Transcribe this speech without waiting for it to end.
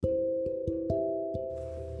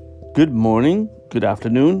Good morning, good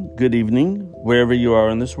afternoon, good evening, wherever you are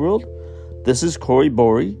in this world. This is Corey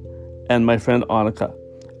Bori and my friend Annika,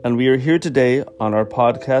 and we are here today on our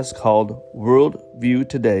podcast called World View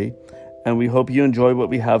Today, and we hope you enjoy what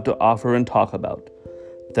we have to offer and talk about.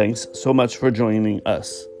 Thanks so much for joining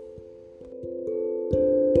us.